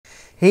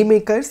Hey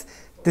makers,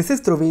 this is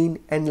Dhruvin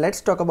and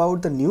let's talk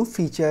about the new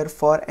feature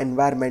for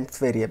environment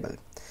variable.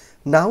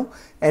 Now,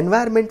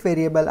 environment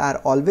variable are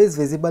always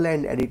visible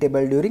and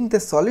editable during the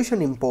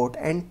solution import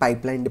and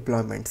pipeline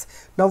deployments.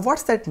 Now,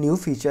 what's that new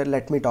feature?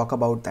 Let me talk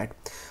about that.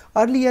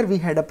 Earlier we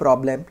had a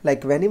problem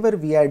like whenever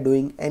we are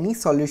doing any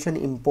solution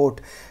import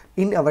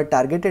in our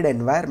targeted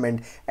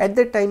environment, at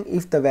that time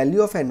if the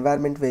value of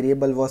environment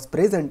variable was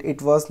present,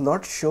 it was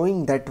not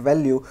showing that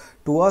value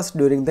to us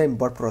during the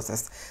import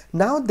process.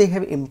 Now they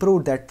have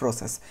improved that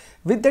process.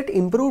 With that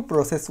improved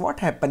process,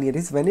 what happen here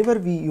is whenever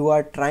you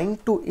are trying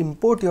to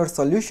import your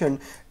solution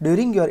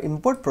during your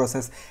import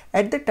process,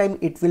 at that time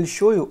it will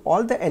show you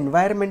all the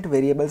environment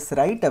variables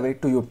right away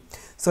to you.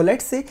 So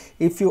let's say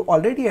if you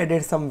already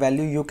added some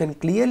value, you can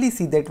clearly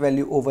see that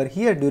value over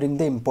here during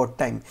the import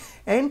time,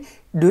 and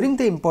during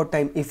the import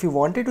time if you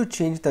wanted to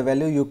change the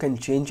value, you can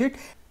change it,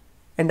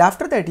 and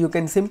after that you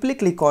can simply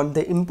click on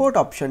the import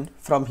option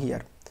from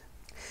here.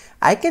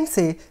 I can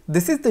say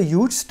this is the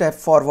huge step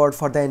forward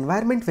for the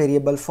environment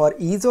variable for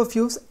ease of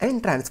use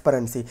and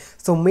transparency,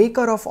 so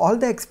maker of all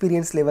the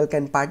experience level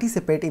can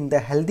participate in the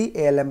healthy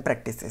ALM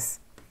practices.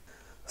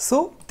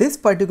 So this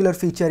particular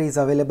feature is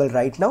available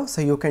right now,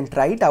 so you can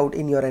try it out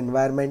in your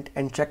environment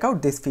and check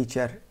out this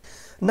feature.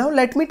 Now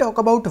let me talk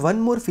about one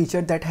more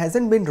feature that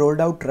hasn't been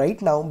rolled out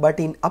right now, but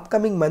in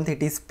upcoming month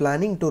it is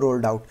planning to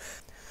roll out.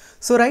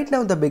 So right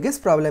now the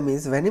biggest problem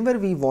is whenever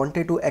we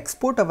wanted to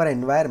export our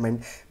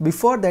environment,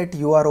 before that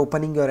you are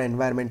opening your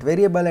environment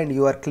variable and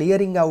you are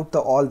clearing out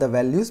all the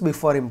values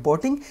before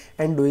importing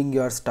and doing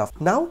your stuff.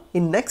 Now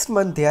in next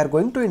month they are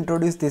going to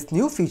introduce this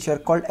new feature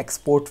called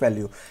export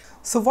value.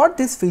 So what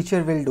this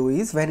feature will do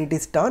is when it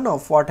is turned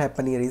off, what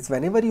happen here is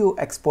whenever you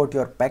export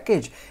your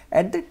package,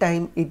 at the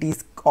time it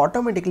is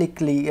automatically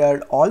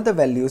cleared all the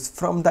values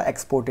from the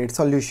exported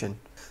solution.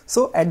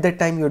 So at that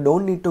time you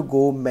don't need to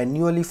go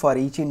manually for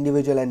each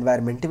individual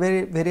environment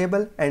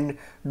variable and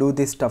do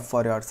this stuff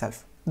for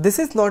yourself. This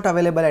is not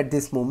available at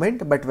this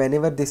moment, but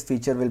whenever this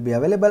feature will be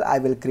available, I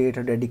will create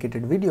a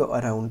dedicated video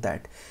around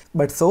that.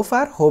 But so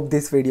far, hope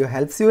this video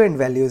helps you and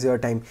values your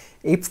time.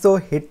 If so,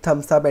 hit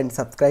thumbs up and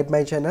subscribe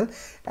my channel.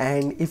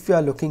 And if you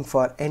are looking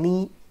for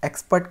any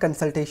expert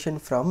consultation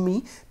from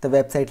me, the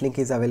website link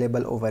is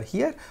available over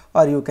here,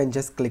 or you can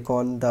just click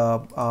on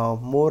the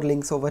more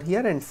links over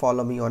here and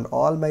follow me on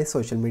all my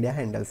social media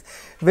handles.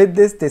 With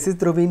this is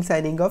Dhruvin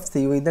signing off.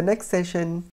 See you in the next session.